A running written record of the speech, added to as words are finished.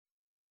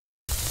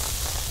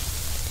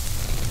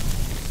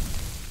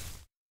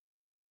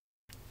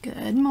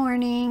Good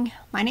morning.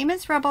 My name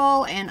is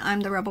Rebel and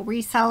I'm the Rebel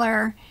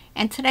Reseller,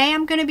 and today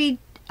I'm going to be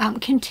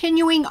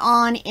continuing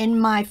on in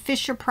my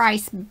Fisher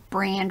Price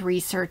brand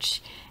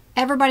research.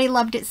 Everybody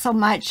loved it so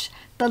much.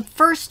 The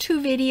first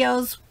two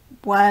videos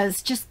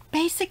was just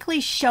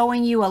basically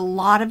showing you a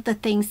lot of the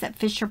things that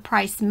Fisher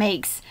Price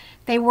makes.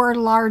 They were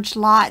large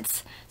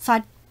lots, so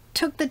I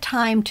took the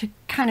time to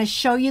kind of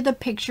show you the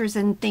pictures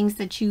and things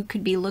that you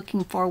could be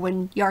looking for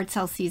when yard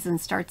sale season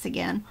starts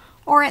again,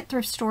 or at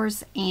thrift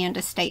stores and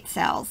estate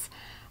sales.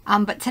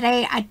 But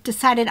today I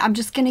decided I'm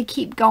just going to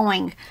keep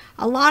going.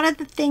 A lot of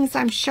the things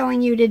I'm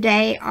showing you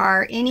today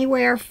are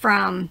anywhere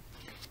from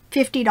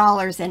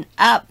 $50 and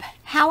up.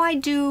 How I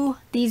do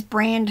these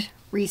brand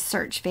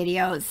research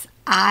videos,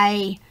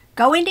 I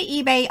go into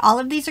eBay. All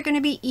of these are going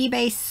to be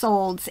eBay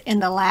solds in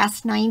the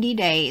last 90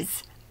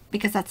 days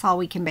because that's all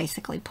we can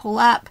basically pull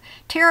up.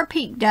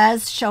 Terapeak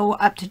does show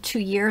up to 2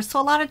 years,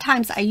 so a lot of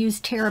times I use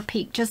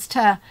Terapeak just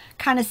to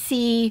kind of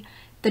see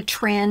the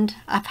trend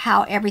of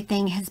how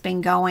everything has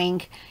been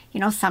going. You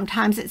know,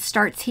 sometimes it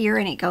starts here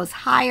and it goes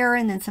higher,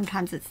 and then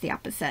sometimes it's the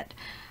opposite.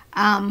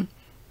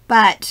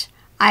 But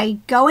I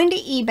go into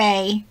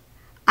eBay,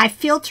 I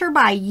filter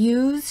by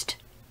used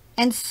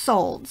and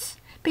solds,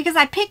 because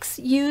I pick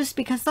used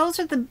because those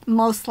are the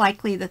most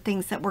likely the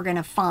things that we're going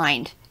to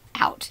find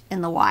out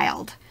in the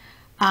wild.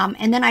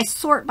 And then I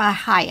sort by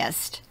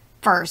highest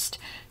first.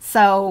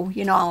 So,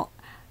 you know,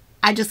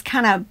 I just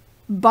kind of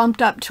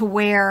bumped up to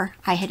where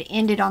I had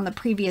ended on the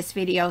previous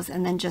videos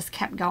and then just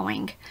kept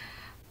going.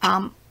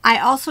 I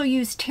also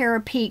use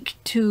Terapeak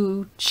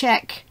to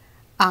check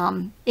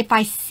if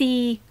I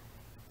see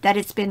that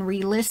it's been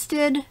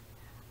relisted,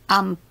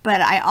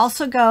 but I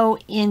also go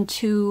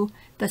into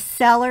the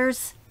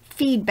seller's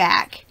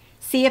feedback,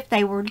 see if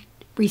they were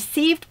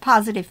received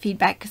positive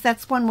feedback, because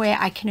that's one way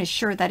I can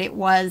assure that it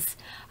was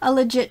a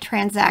legit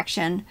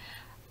transaction.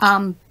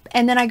 And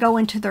then I go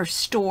into their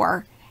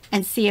store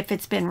and see if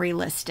it's been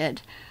relisted.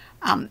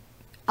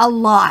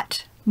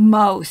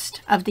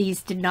 Most of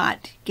these did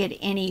not get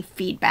any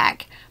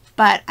feedback,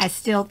 but I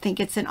still think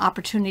it's an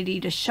opportunity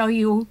to show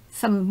you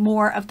some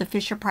more of the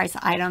Fisher Price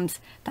items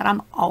that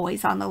I'm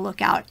always on the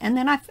lookout. And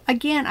then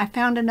I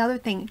found another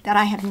thing that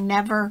I have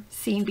never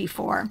seen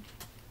before.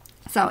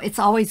 So it's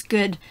always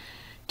good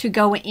to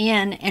go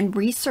in and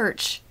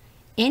research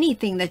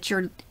anything that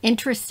you're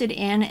interested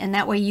in, and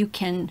that way you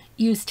can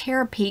use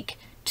Terapeak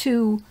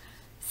to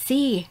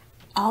see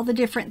all the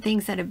different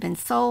things that have been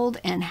sold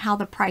and how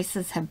the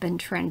prices have been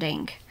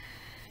trending.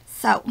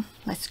 So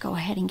let's go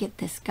ahead and get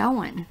this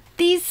going.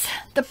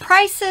 The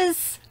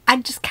prices, I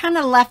just kind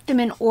of left them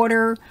in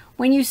order.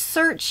 When you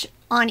search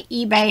on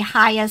eBay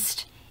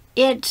highest,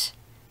 it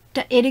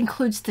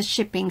includes the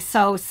shipping.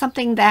 So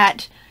something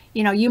that,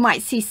 you know, you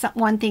might see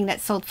one thing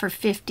that sold for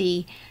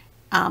 50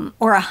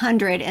 or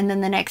 100, and then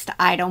the next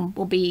item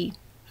will be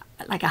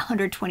like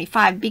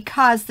 125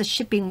 because the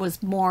shipping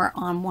was more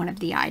on one of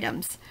the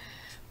items.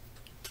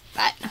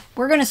 But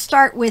we're going to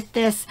start with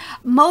this.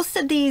 Most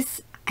of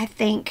these, I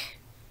think,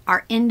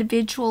 are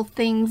individual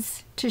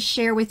things to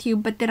share with you,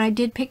 but then I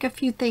did pick a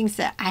few things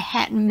that I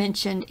hadn't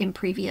mentioned in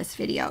previous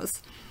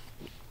videos.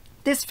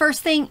 This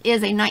first thing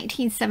is a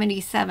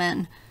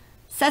 1977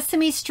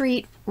 Sesame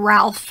Street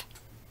Ralph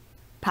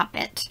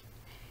puppet.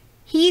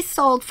 He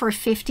sold for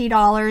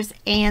 $50,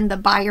 and the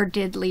buyer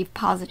did leave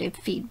positive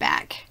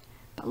feedback.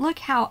 But look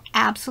how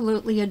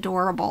absolutely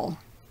adorable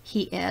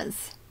he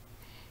is.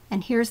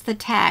 And here's the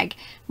tag.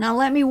 Now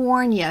let me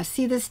warn you,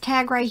 see this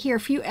tag right here?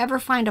 If you ever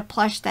find a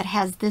plush that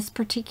has this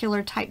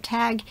particular type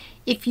tag,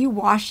 if you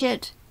wash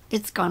it,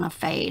 it's gonna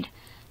fade.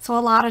 So a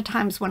lot of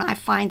times when I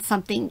find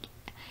something,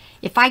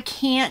 if I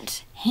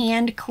can't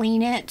hand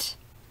clean it,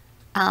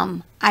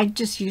 I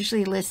just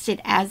usually list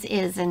it as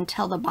is and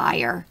tell the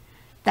buyer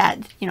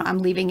that, you know,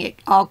 I'm leaving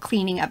it all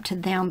cleaning up to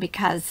them,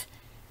 because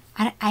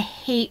I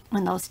hate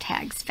when those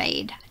tags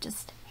fade. I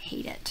just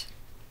hate it.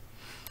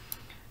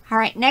 All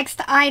right, next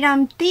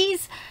item.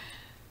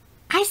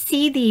 I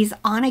see these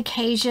on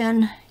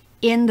occasion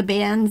in the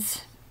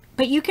bins,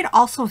 but you could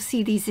also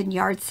see these in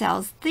yard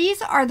sales.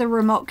 These are the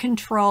remote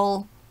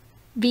control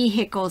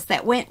vehicles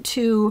that went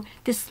to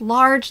this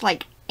large,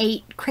 like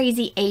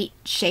crazy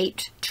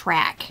 8-shaped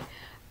track.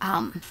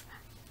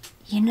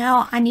 You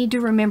know, I need to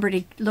remember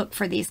to look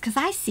for these because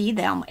I see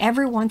them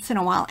every once in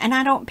a while and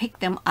I don't pick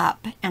them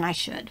up, and I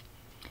should.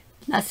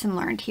 Lesson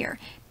learned here.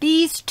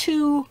 These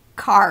two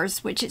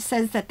cars, which it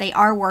says that they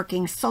are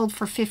working, sold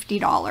for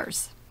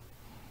 $50.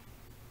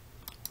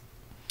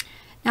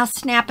 Now,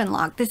 Snap and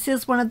Lock. This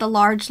is one of the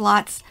large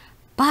lots,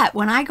 but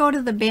when I go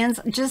to the bins,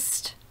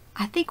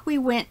 I think we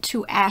went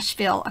to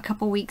Asheville a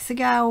couple weeks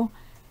ago,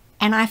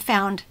 and I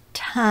found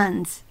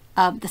tons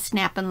of the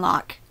Snap and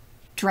Lock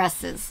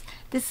dresses.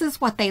 This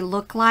is what they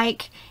look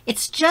like.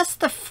 It's just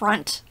the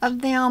front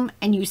of them,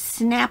 and you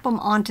snap them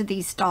onto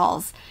these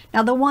dolls.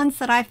 Now, the ones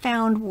that I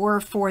found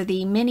were for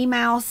the Minnie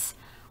Mouse,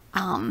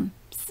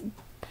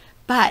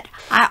 but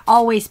I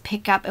always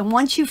pick up, and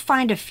once you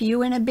find a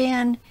few in a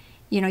bin,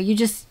 you know,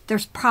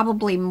 there's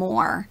probably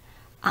more.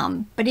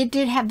 But it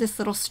did have this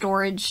little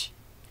storage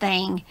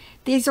thing.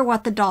 These are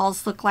what the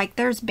dolls look like.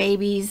 There's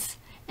babies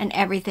and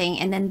everything.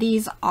 And then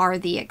these are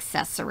the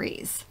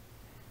accessories.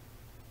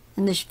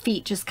 And the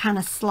feet just kind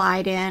of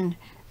slide in.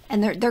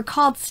 And they're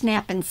called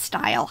Snap and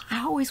Style.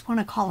 I always want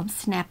to call them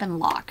Snap and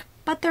Lock,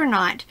 but they're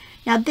not.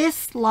 Now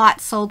this lot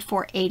sold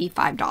for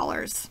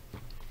 $85.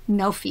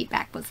 No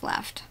feedback was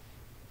left.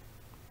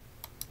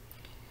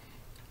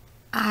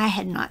 I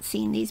had not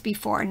seen these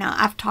before. Now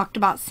I've talked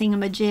about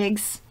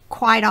Singamajigs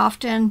quite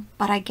often,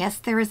 but I guess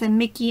there is a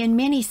Mickey and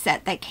Minnie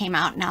set that came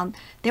out. Now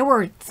there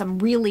were some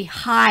really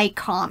high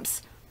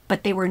comps,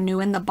 but they were new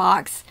in the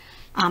box.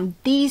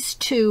 These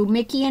two,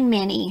 Mickey and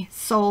Minnie,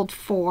 sold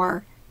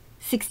for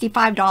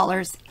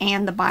 $65,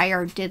 and the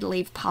buyer did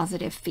leave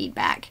positive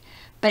feedback.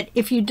 But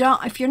if you're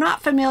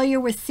not familiar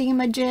with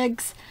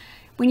Singamajigs,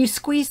 when you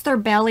squeeze their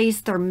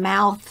bellies, their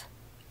mouth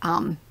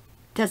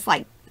does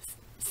like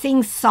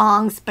sing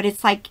songs, but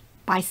it's like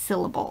by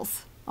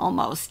syllables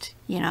almost,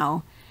 you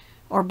know,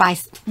 or by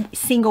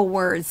single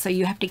words, so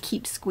you have to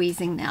keep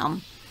squeezing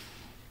them.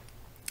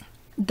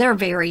 They're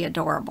very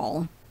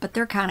adorable, but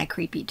they're kind of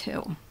creepy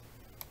too.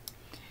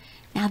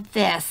 Now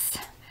this,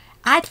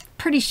 I'm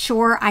pretty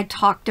sure I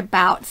talked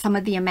about some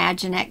of the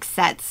Imaginext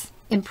sets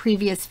in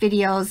previous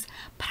videos,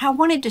 but I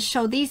wanted to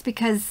show these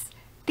because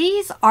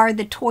these are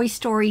the Toy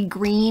Story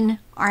green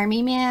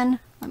army men.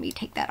 Let me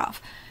take that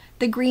off.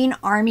 The green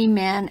army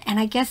men, and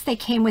I guess they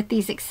came with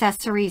these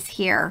accessories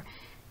here.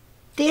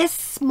 This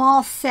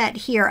small set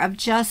here of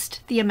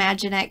just the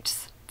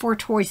Imaginext for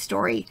Toy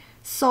Story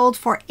sold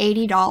for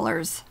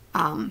 $80.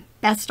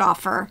 Best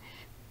offer.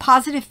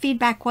 Positive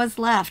feedback was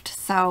left,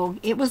 so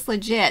it was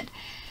legit.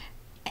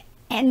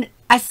 And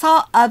I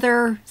saw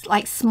other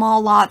like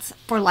small lots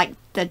for like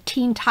the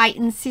Teen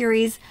Titans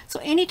series. So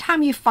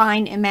anytime you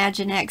find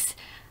Imaginext,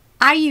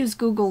 I use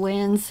Google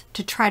Lens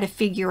to try to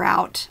figure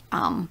out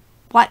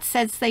what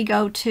sets they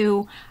go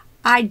to.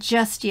 I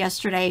just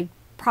yesterday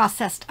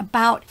processed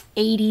about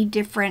 80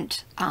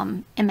 different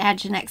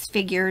Imaginext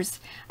figures.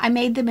 I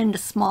made them into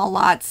small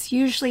lots.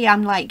 Usually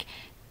I'm like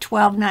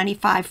 $12.95,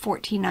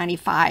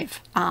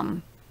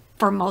 $14.95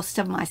 for most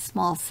of my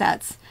small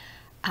sets.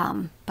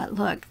 But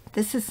look,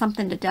 this is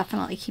something to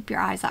definitely keep your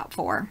eyes out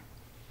for.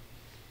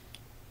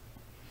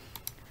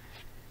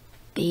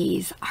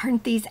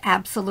 Aren't these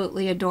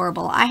absolutely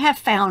adorable? I have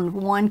found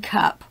one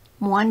cup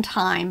one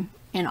time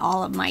in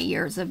all of my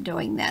years of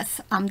doing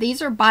this.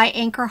 These are by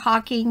Anchor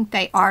Hocking.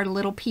 They are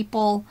little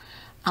people.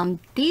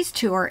 These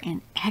two are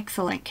in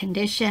excellent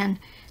condition.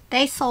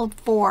 They sold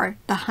for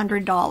the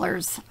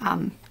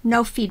 $100.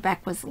 No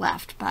feedback was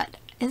left, but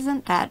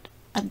isn't that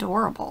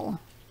adorable?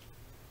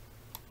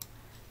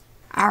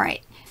 All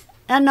right,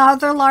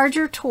 another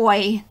larger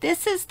toy.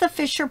 This is the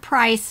Fisher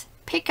Price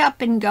Pick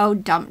Up and Go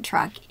dump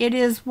truck. It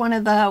is one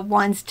of the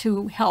ones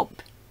to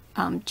help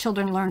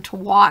children learn to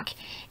walk.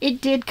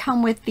 It did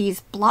come with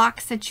these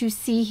blocks that you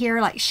see here,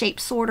 like shape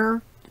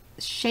sorter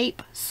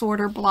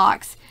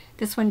blocks.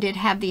 This one did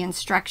have the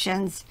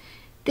instructions.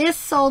 This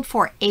sold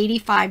for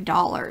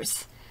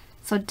 $85.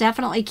 So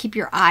definitely keep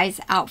your eyes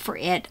out for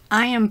it.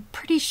 I am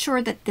pretty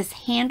sure that this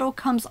handle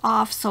comes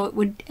off, so it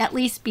would at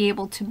least be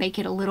able to make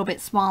it a little bit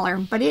smaller,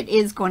 but it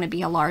is going to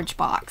be a large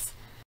box.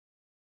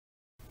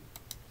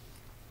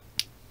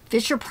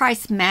 Fisher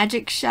Price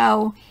Magic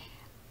Show.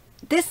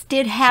 This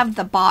did have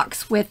the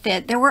box with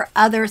it. There were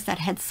others that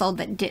had sold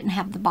that didn't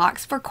have the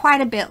box for quite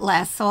a bit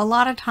less. So a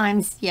lot of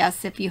times,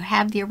 yes, if you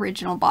have the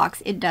original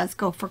box, it does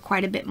go for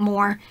quite a bit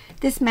more.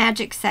 This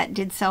magic set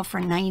did sell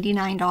for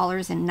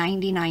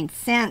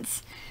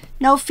 $99.99.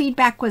 No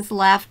feedback was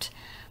left,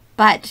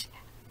 but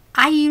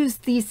I use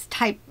these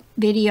type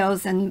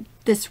videos and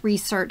this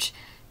research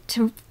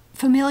to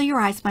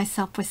familiarize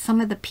myself with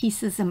some of the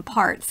pieces and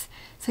parts.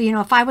 So, you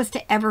know, if I was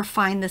to ever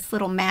find this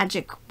little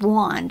magic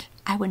wand,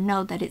 I would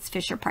know that it's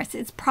Fisher Price.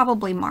 It's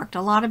probably marked.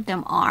 A lot of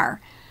them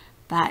are,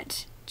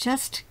 but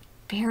just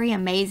very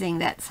amazing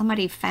that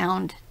somebody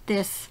found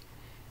this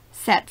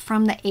set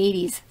from the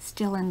 80s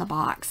still in the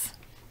box.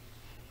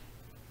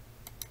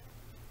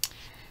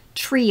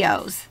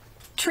 Trios.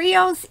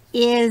 Trios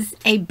is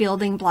a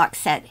building block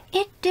set.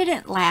 It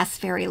didn't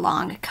last very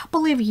long, a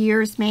couple of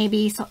years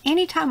maybe. So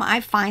anytime I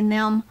find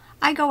them,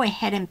 I go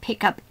ahead and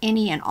pick up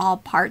any and all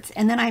parts,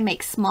 and then I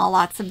make small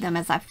lots of them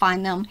as I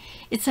find them.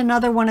 It's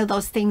another one of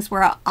those things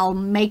where I'll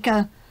make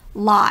a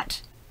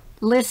lot,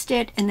 list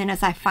it, and then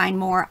as I find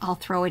more, I'll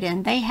throw it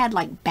in. They had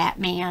like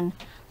Batman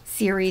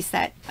series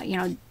that, you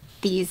know,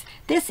 this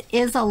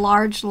is a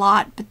large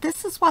lot, but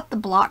this is what the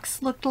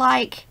blocks looked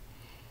like.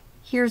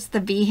 Here's the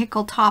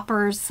vehicle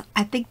toppers.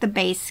 I think the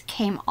base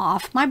came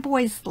off. My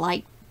boys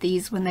liked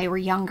these when they were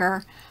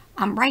younger.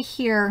 Right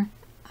here,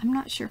 I'm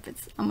not sure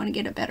if I'm going to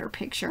get a better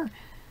picture.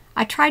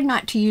 I tried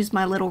not to use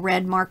my little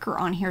red marker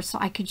on here so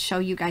I could show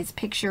you guys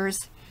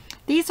pictures.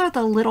 These are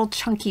the little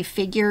chunky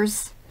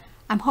figures.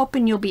 I'm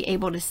hoping you'll be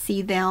able to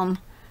see them.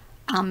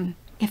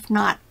 If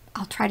not,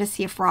 I'll try to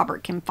see if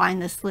Robert can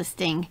find this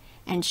listing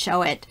and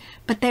show it.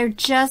 But they're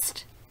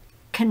just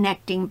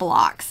connecting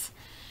blocks.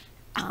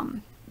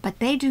 But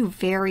they do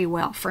very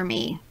well for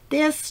me.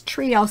 This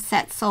trio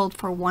set sold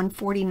for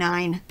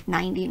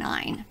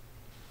 $149.99.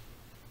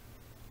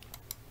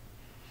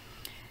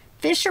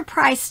 Fisher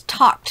Price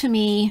Talk to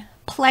Me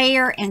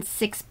player and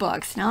 6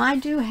 books. Now I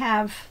do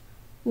have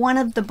one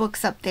of the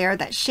books up there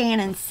that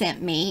Shannon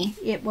sent me.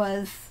 It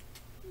was,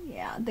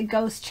 yeah, the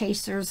Ghost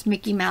Chasers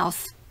Mickey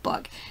Mouse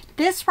book.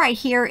 This right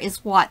here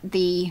is what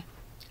the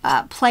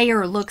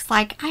player looks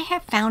like. I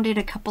have found it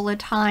a couple of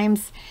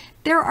times.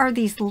 There are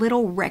these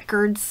little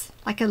records,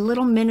 like a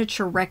little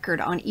miniature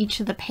record on each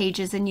of the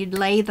pages, and you'd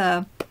lay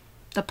the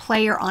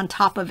player on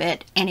top of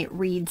it and it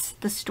reads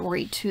the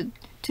story to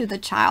the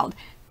child.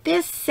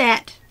 This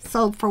set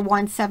sold for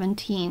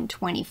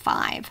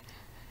 $117.25.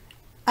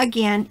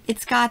 Again,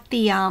 it's got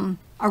the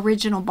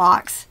original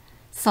box,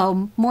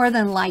 so more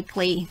than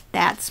likely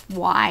that's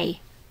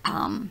why.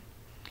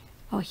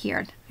 Oh,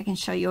 here, I can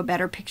show you a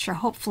better picture.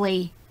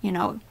 Hopefully, you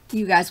know,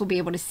 you guys will be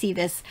able to see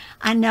this.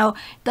 I know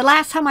the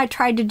last time I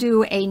tried to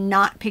do a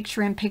not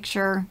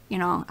picture-in-picture, you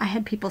know, I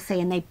had people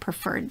saying they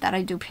preferred that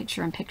I do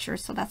picture-in-picture,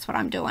 so that's what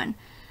I'm doing.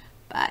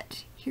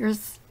 But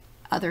here's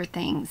other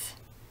things.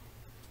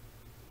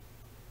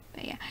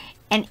 But yeah.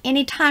 And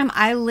anytime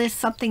I list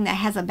something that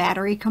has a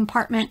battery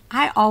compartment,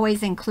 I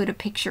always include a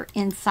picture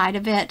inside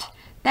of it.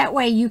 That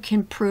way you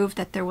can prove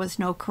that there was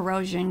no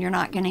corrosion. You're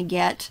not going to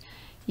get,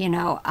 you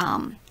know,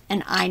 an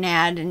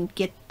INAD and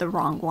get the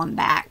wrong one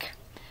back.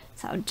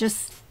 So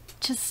just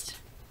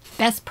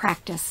best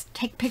practice.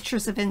 Take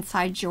pictures of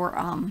inside your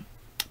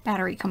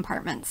battery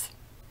compartments.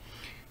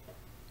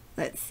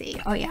 Let's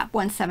see. Oh yeah,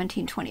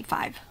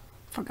 $117.25.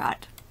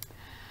 Forgot.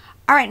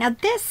 All right, now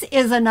this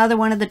is another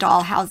one of the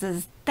doll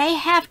houses. They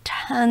have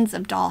tons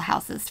of doll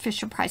houses,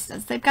 Fisher Price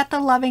does. They've got the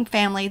Loving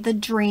Family, the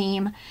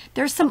Dream.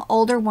 There's some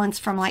older ones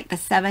from like the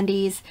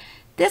 70s.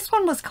 This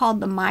one was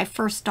called the My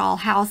First Doll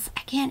House.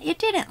 Again, it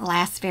didn't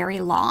last very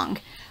long,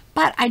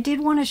 but I did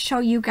want to show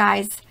you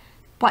guys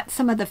what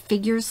some of the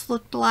figures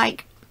looked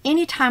like.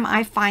 Anytime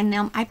I find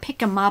them, I pick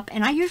them up,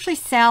 and I usually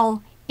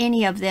sell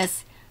any of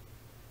this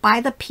by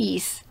the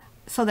piece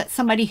so that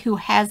somebody who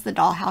has the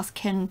dollhouse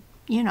can,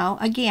 you know,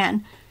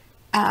 again,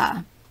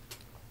 add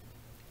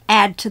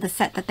to the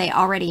set that they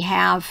already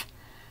have.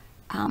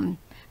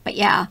 But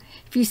yeah,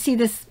 if you see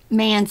this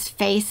man's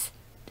face,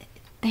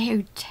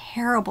 they're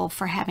terrible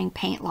for having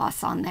paint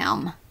loss on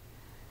them.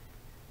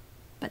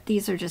 But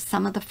these are just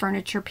some of the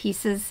furniture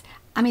pieces.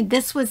 I mean,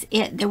 this was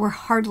it. There were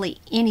hardly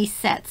any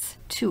sets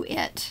to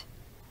it.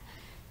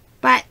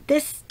 But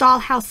this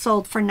dollhouse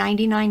sold for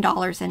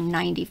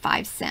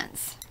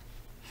 $99.95.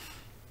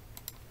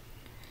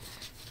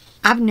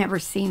 I've never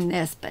seen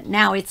this, but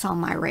now it's on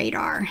my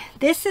radar.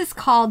 This is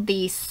called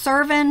the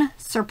Servin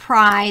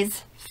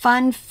Surprise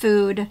Fun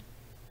Food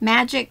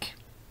Magic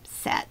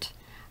Set.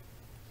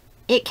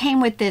 It came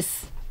with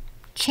this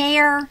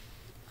chair.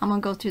 I'm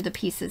going to go through the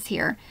pieces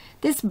here.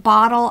 This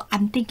bottle,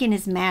 I'm thinking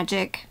is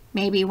magic.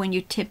 Maybe when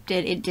you tipped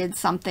it, it did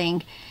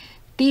something.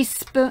 The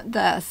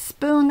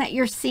spoon that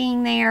you're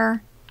seeing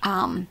there,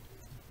 I'm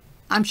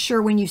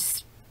sure when you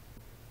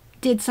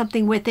did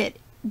something with it,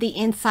 the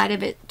inside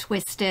of it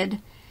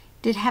twisted.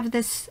 Did have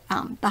this,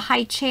 the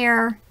high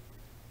chair.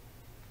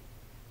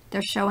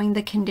 They're showing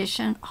the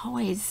condition.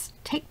 Always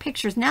take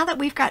pictures. Now that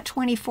we've got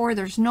 24,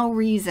 there's no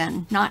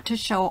reason not to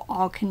show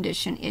all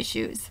condition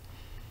issues.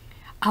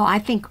 Oh, I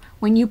think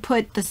when you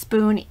put the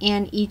spoon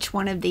in each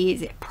one of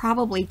these, it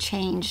probably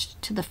changed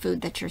to the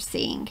food that you're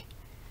seeing.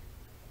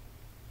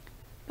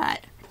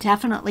 But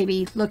definitely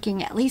be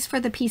looking at least for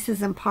the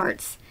pieces and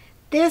parts.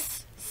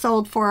 This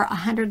sold for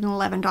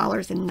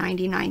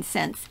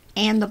 $111.99,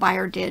 and the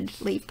buyer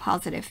did leave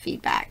positive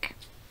feedback.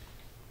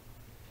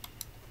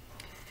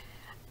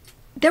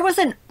 There was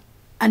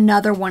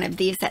another one of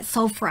these that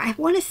sold for, I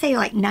want to say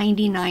like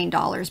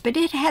 $99, but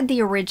it had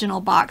the original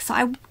box, so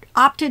I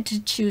opted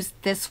to choose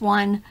this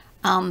one.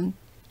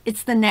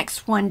 It's the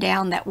next one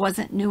down that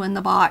wasn't new in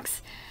the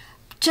box,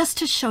 just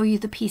to show you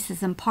the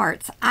pieces and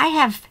parts. I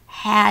have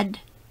had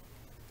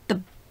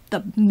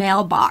the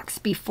mailbox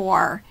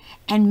before,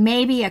 and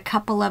maybe a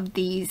couple of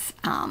these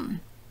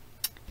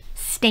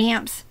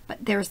stamps, but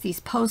there's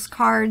these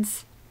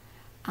postcards,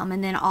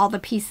 and then all the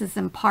pieces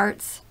and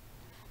parts.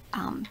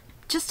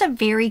 Just a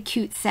very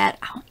cute set.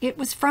 It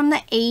was from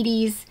the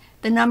 80s.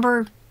 The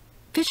number,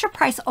 Fisher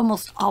Price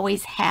almost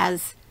always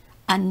has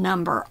a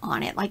number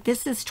on it. Like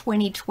this is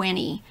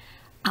 2020.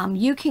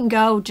 You can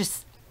go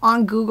just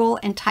on Google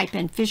and type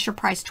in Fisher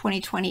Price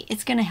 2020.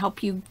 It's going to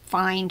help you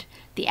find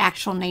the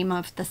actual name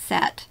of the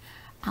set.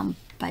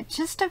 But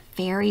just a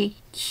very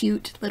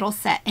cute little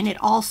set, and it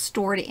all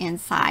stored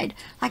inside.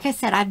 Like I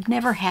said, I've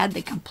never had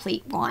the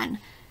complete one,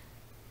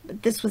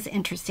 but this was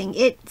interesting.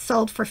 It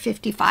sold for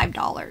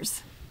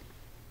 $55.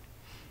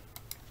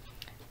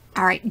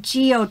 All right,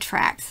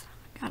 GeoTracks.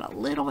 Got a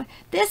little,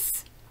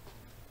 this,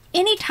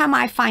 anytime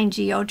I find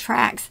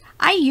GeoTracks,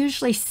 I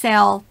usually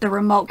sell the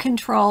remote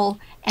control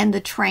and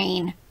the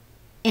train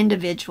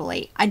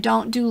individually. I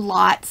don't do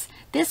lots.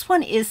 This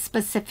one is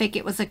specific.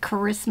 It was a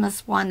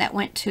Christmas one that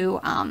went to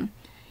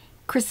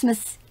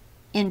Christmas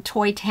in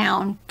Toy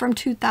Town from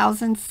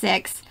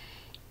 2006.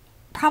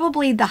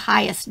 probably the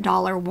highest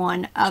dollar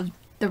one of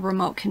the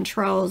remote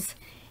controls.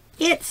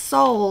 It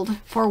sold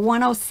for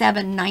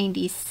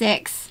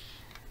 $107.96.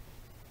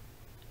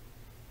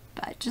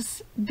 But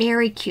just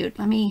very cute.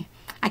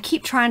 I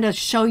keep trying to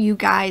show you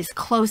guys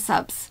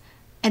close-ups,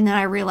 and then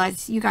I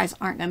realize you guys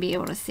aren't going to be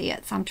able to see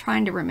it. So I'm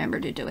trying to remember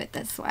to do it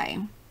this way.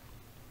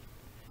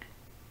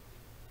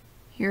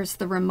 Here's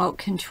the remote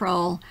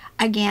control.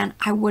 Again,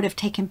 I would have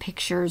taken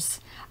pictures.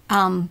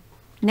 Now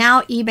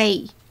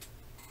eBay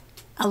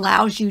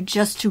allows you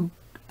just to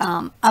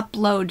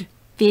upload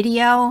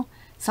video.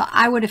 So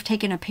I would have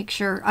taken a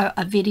picture,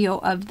 a video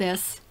of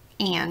this,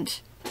 and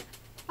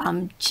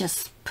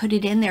just put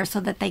it in there so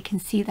that they can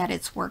see that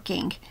it's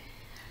working.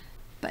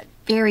 But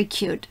very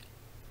cute.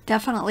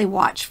 Definitely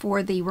watch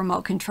for the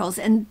remote controls.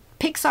 And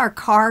Pixar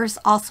Cars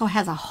also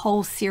has a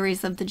whole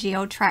series of the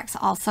GeoTracks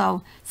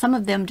also. Some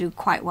of them do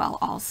quite well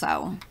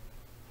also.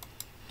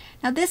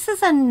 Now this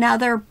is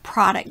another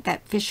product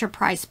that Fisher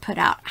Price put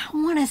out. I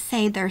want to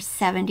say they're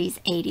 70s,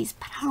 80s,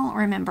 but I don't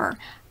remember.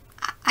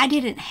 I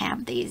didn't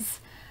have these.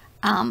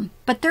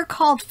 But they're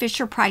called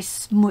Fisher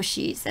Price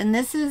Smooshies, and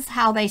this is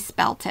how they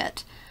spelt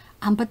it.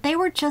 But they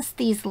were just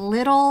these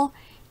little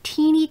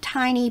teeny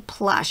tiny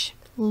plush,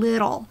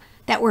 little,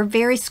 that were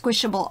very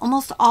squishable.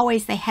 Almost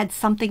always they had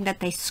something that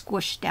they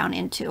squished down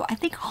into. I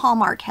think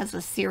Hallmark has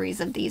a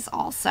series of these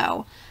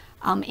also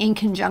in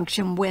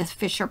conjunction with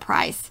Fisher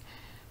Price.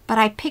 But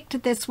I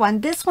picked this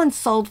one. This one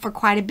sold for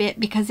quite a bit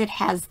because it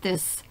has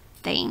this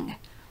thing,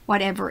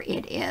 whatever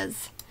it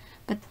is.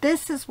 But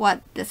this is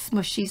what the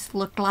Smooshies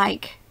look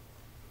like.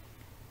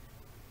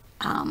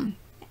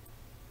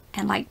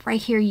 And like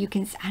right here you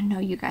can, I know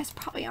you guys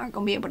probably aren't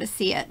going to be able to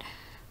see it,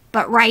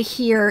 but right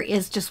here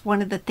is just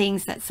one of the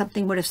things that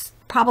something would have,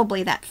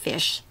 probably that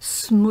fish,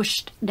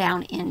 smooshed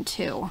down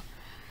into.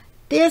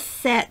 This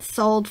set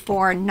sold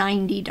for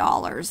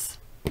 $90.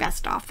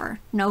 Best offer.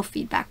 No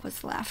feedback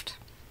was left.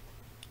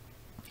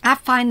 I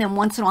find them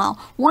once in a while.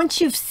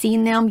 Once you've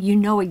seen them, you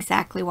know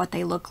exactly what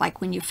they look like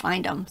when you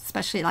find them,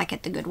 especially like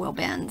at the Goodwill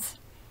bins.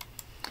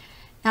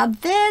 Now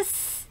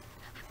this,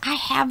 I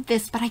have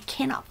this, but I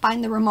cannot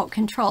find the remote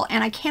control,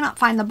 and I cannot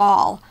find the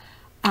ball.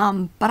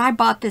 But I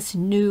bought this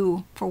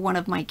new for one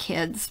of my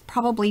kids,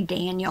 probably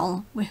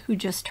Daniel, who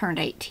just turned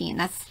 18.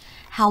 That's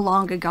how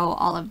long ago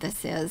all of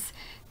this is.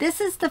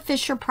 This is the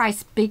Fisher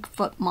Price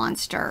Bigfoot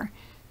Monster.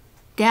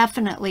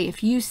 Definitely,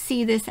 if you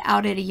see this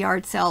out at a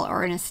yard sale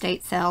or an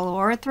estate sale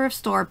or a thrift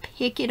store,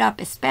 pick it up,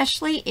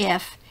 especially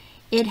if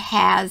it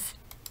has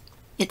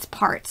its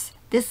parts.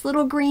 This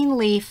little green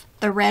leaf,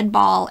 the red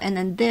ball, and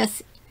then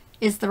this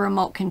is the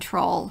remote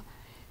control.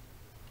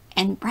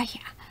 And right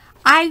here,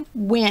 I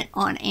went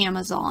on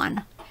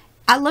Amazon.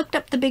 I looked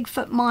up the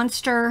Bigfoot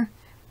Monster.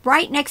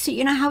 Right next to,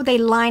 you know how they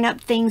line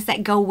up things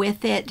that go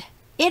with it?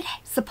 It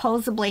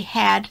supposedly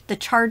had the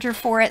charger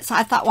for it. So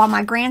I thought while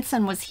my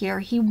grandson was here,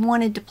 he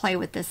wanted to play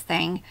with this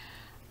thing,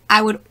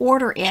 I would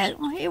order it.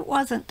 Well, it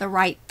wasn't the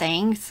right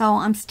thing. So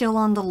I'm still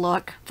on the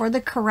look for the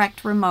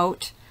correct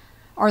remote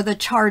or the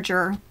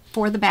charger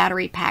for the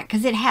battery pack,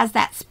 because it has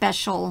that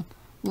special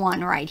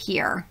one right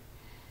here.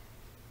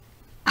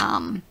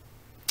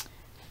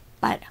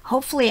 But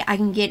hopefully I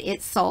can get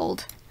it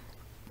sold,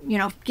 you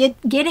know, get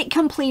it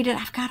completed.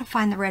 I've got to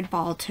find the red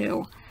ball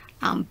too.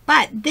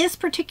 But this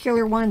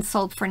particular one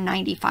sold for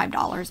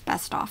 $95,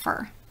 best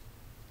offer.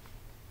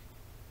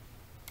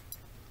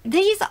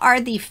 These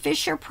are the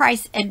Fisher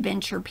Price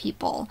Adventure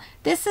People.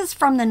 This is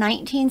from the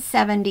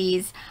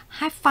 1970s.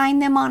 I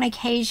find them on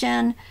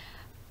occasion,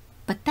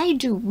 but they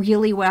do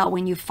really well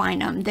when you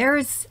find them.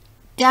 There's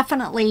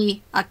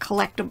definitely a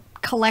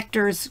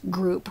collector's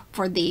group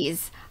for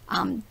these.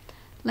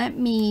 Let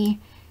me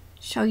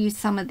show you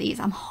some of these.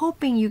 I'm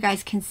hoping you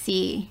guys can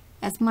see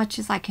as much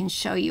as I can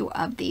show you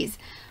of these.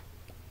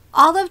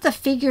 All of the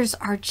figures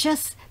are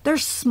just, they're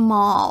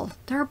small.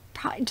 They're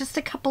probably just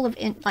a couple of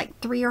like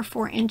 3 or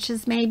 4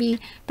 inches maybe.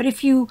 But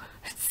if you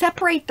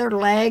separate their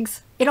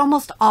legs, it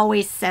almost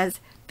always says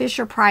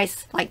Fisher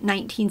Price like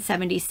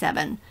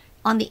 1977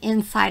 on the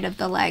inside of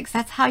the legs.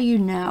 That's how you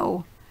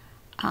know.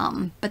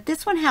 But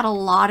this one had a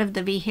lot of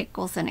the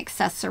vehicles and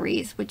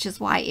accessories, which is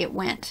why it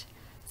went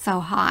so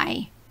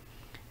high.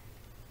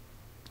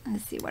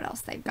 Let's see what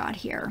else they've got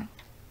here.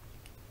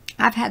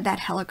 I've had that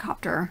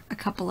helicopter a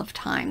couple of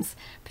times,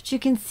 but you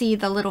can see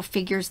the little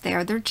figures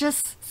there. They're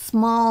just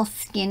small,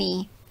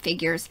 skinny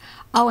figures.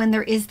 Oh, and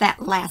there is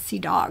that Lassie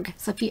dog.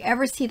 So if you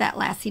ever see that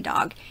Lassie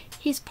dog,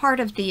 he's part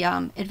of the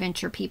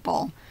Adventure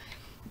People.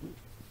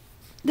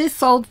 This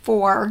sold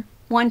for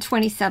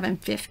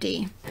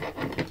 $127.50.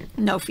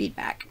 No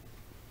feedback.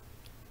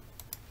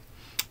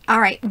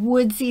 All right,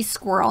 Woodsy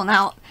Squirrel.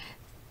 Now,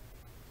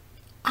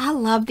 I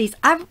love these.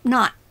 I've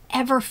not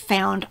ever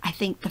found, I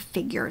think, the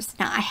figures.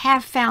 Now, I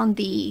have found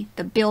the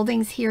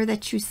buildings here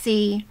that you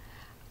see.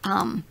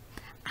 I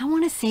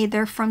want to say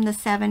they're from the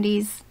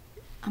 70s.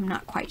 I'm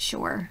not quite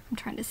sure. I'm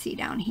trying to see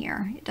down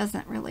here. It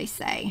doesn't really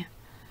say.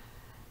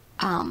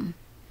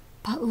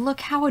 But look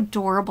how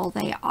adorable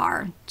they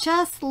are.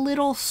 Just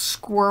little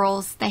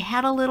squirrels. They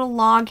had a little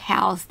log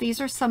house.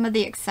 These are some of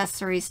the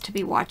accessories to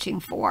be watching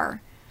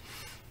for.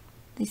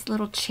 These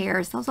little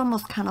chairs. Those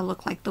almost kind of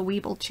look like the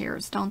Weeble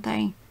chairs, don't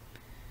they?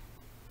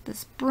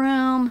 This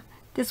broom.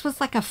 This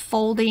was like a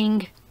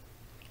folding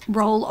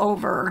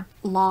rollover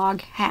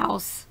log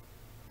house.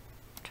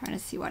 I'm trying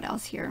to see what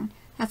else here.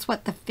 That's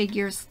what the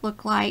figures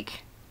look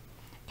like.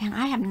 And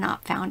I have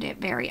not found it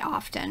very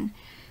often.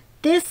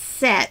 This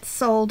set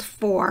sold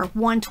for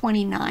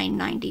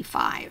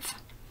 $129.95.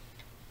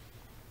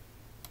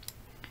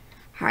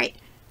 All right.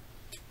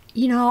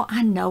 You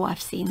know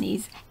I've seen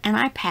these and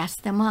I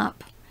passed them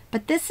up.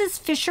 But this is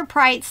Fisher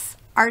Price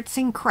Arts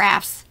and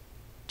Crafts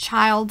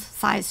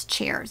child-sized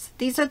chairs.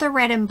 These are the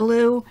red and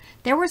blue.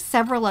 There were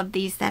several of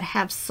these that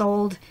have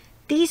sold.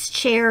 These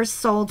chairs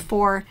sold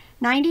for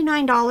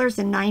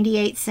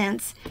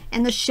 $99.98,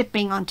 and the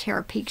shipping on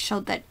Terapeak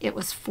showed that it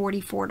was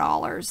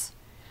 $44.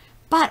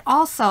 But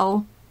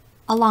also,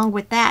 along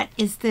with that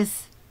is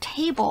this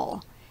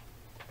table.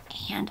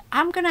 And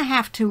I'm going to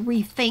have to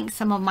rethink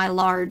some of my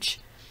large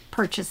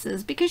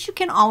purchases because you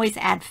can always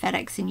add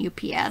FedEx and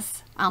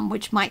UPS,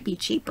 which might be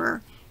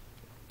cheaper.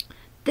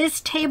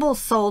 This table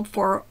sold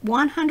for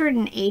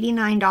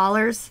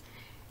 $189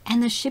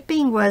 and the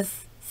shipping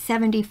was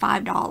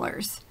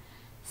 $75.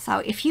 So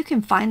if you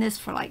can find this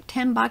for like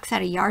 10 bucks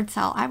at a yard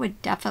sale, I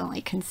would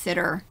definitely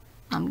consider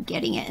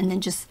getting it and then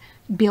just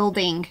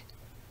building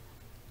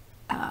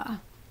a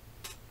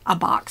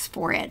box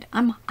for it.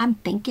 I'm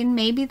thinking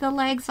maybe the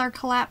legs are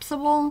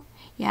collapsible.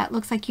 Yeah, it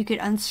looks like you could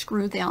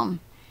unscrew them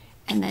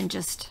and then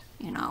just,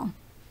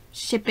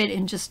 ship it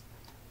in just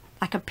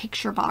like a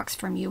picture box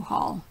from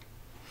U-Haul.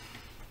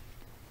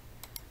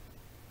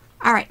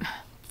 All right,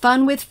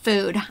 fun with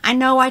food. I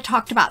know I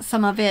talked about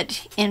some of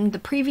it in the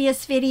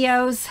previous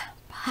videos,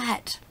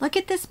 but look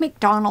at this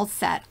McDonald's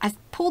set. I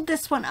pulled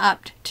this one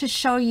up to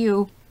show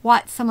you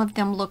what some of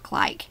them look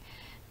like.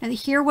 Now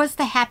here was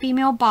the Happy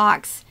Meal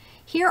box.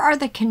 Here are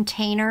the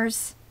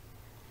containers.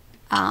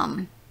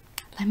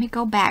 Let me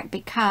go back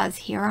because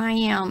here I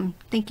am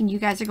thinking you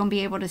guys are going to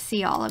be able to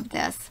see all of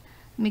this.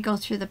 Let me go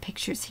through the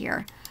pictures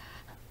here.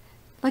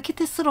 Look at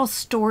this little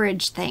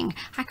storage thing.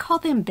 I call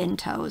them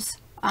bentos.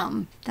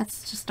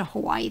 That's just a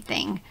Hawaii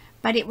thing.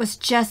 But it was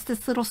just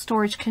this little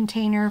storage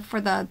container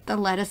for the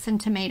lettuce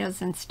and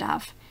tomatoes and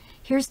stuff.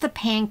 Here's the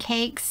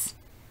pancakes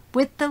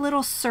with the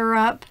little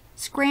syrup,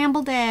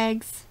 scrambled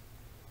eggs.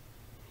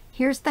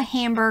 Here's the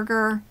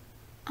hamburger.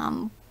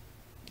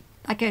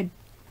 Like a,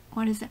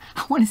 what is it?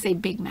 I want to say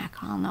Big Mac.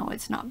 Oh no,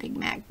 it's not Big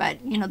Mac, but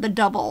the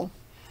double.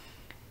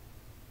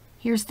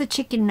 Here's the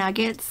chicken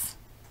nuggets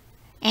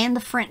and the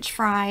French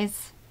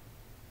fries.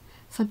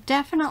 So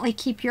definitely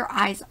keep your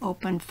eyes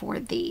open for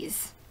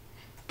these.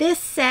 This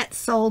set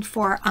sold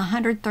for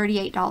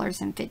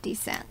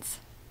 $138.50.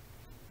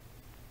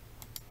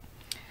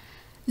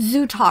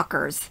 Zoo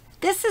Talkers.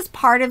 This is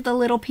part of the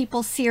Little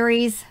People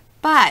series,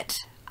 but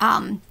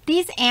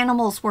these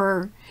animals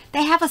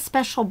they have a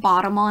special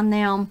bottom on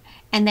them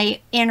and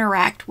they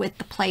interact with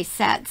the play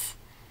sets.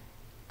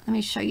 Let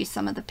me show you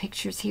some of the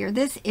pictures here.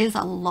 This is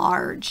a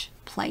large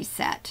play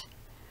set.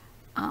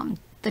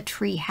 The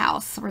tree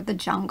house or the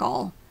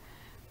jungle.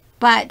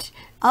 But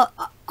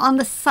on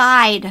the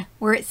side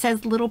where it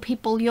says Little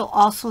People, you'll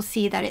also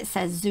see that it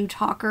says Zoo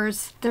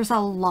Talkers. There's a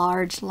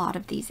large lot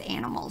of these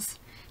animals.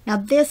 Now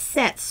this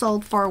set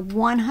sold for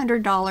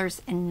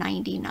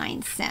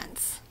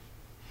 $100.99.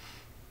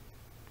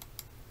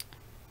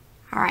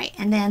 All right,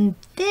 and then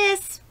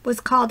this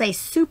was called a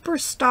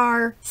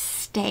Superstar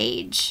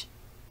Stage.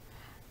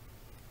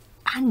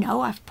 I know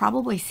I've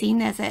probably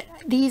seen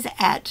these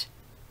at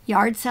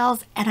yard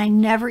sales, and I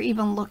never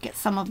even look at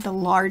some of the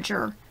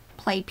larger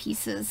play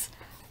pieces.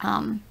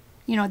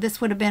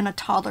 This would have been a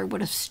toddler would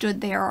have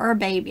stood there, or a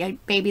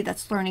baby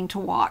that's learning to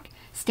walk,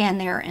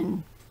 stand there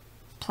and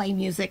play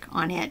music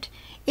on it.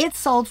 It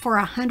sold for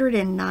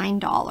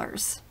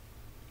 $109.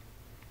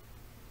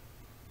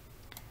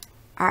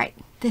 All right,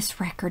 this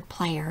record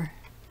player.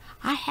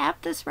 I have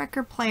this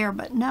record player,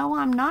 but no,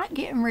 I'm not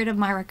getting rid of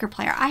my record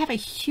player. I have a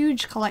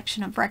huge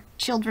collection of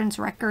children's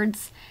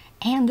records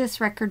and this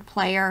record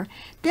player.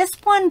 This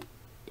one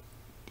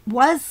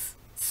was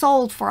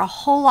sold for a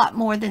whole lot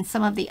more than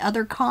some of the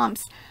other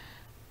comps,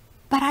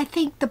 but I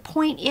think the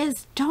point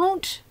is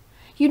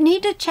you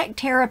need to check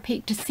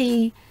Terapeak to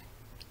see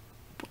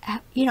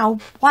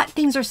what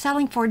things are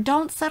selling for.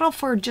 Don't settle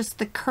for just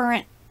the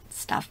current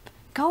stuff.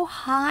 Go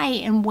high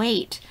and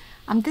wait.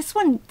 This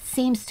one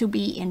seems to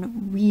be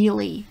in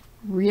really,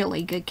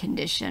 really good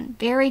condition.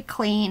 Very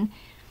clean.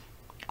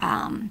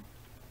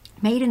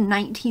 Made in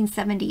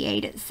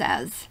 1978, it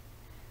says.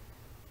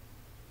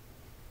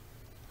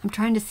 I'm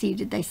trying to see,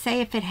 did they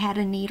say if it had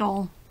a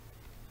needle?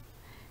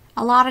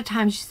 A lot of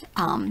times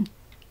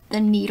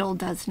the needle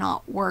does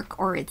not work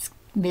or it's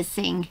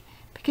missing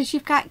because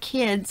you've got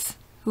kids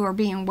who are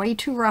being way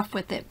too rough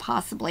with it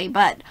possibly,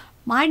 but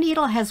my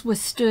needle has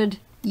withstood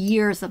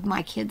years of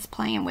my kids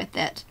playing with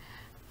it.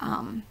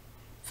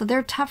 So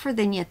they're tougher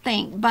than you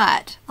think,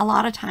 but a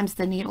lot of times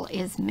the needle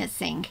is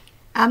missing.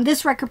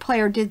 This record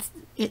player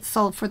it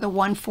sold for the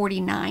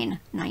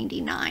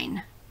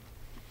 $149.99.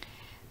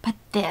 But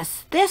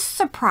this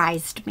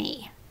surprised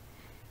me.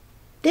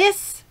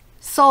 This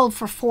sold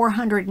for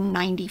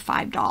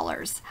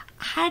 $495.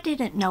 I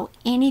didn't know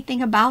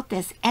anything about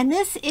this, and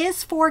this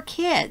is for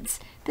kids.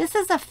 This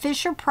is a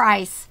Fisher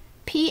Price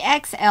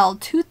PXL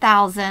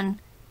 2000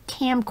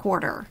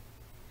 camcorder.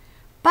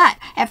 But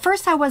at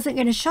first I wasn't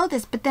going to show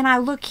this, but then I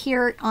look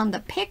here on the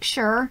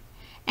picture,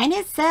 and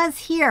it says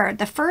here,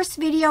 the first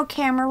video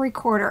camera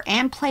recorder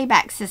and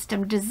playback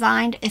system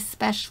designed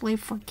especially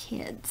for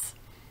kids.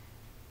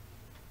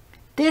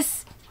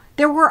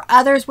 There were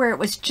others where it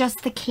was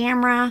just the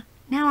camera.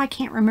 Now I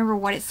can't remember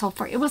what it sold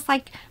for. It was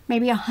like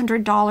maybe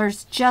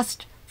 $100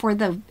 just for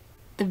the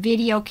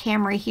video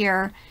camera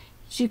here.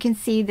 As you can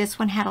see, this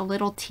one had a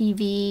little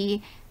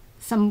TV,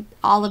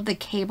 all of the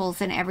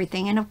cables and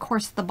everything, and of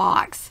course the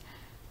box.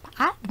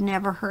 I've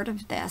never heard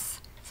of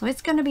this. So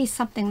it's going to be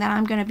something that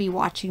I'm going to be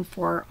watching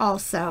for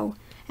also.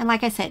 And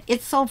like I said,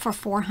 it sold for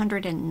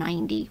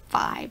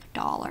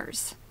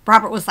 $495.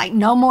 Robert was like,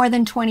 no more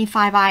than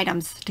 25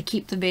 items to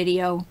keep the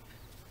video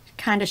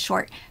kind of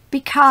short,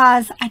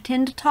 because I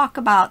tend to talk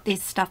about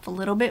this stuff a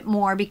little bit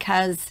more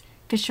because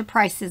Fisher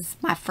Price is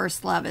my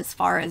first love as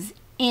far as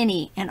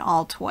any and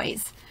all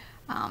toys.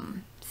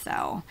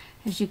 So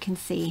as you can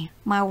see,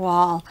 my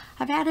wall,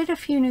 I've added a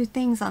few new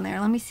things on there.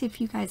 Let me see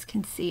if you guys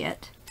can see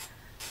it.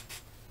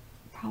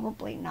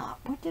 Probably not.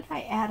 What did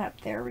I add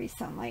up there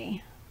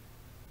recently?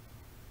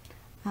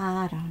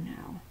 I don't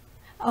know.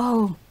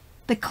 Oh,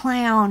 the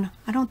clown.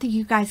 I don't think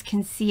you guys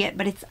can see it,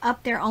 but it's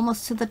up there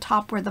almost to the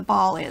top where the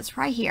ball is,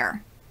 right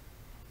here.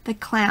 The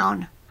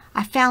clown.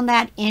 I found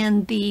that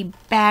in the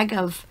bag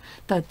of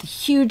the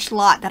huge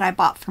lot that I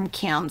bought from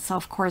Kim. So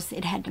of course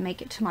it had to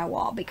make it to my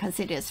wall because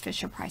it is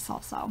Fisher Price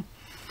also.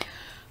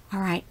 All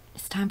right,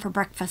 it's time for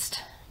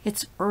breakfast.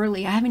 It's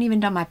early. I haven't even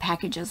done my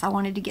packages. I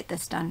wanted to get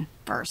this done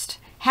first.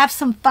 Have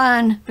some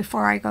fun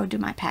before I go do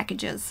my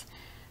packages.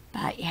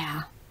 But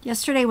yeah,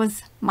 yesterday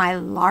was my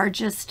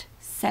largest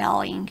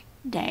selling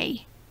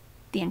day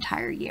the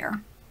entire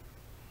year.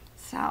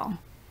 So,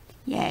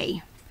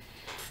 yay.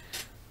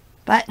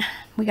 But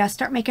we got to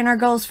start making our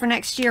goals for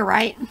next year,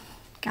 right?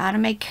 Got to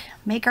make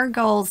our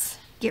goals.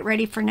 Get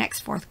ready for next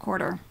fourth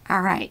quarter.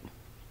 All right.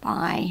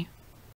 Bye.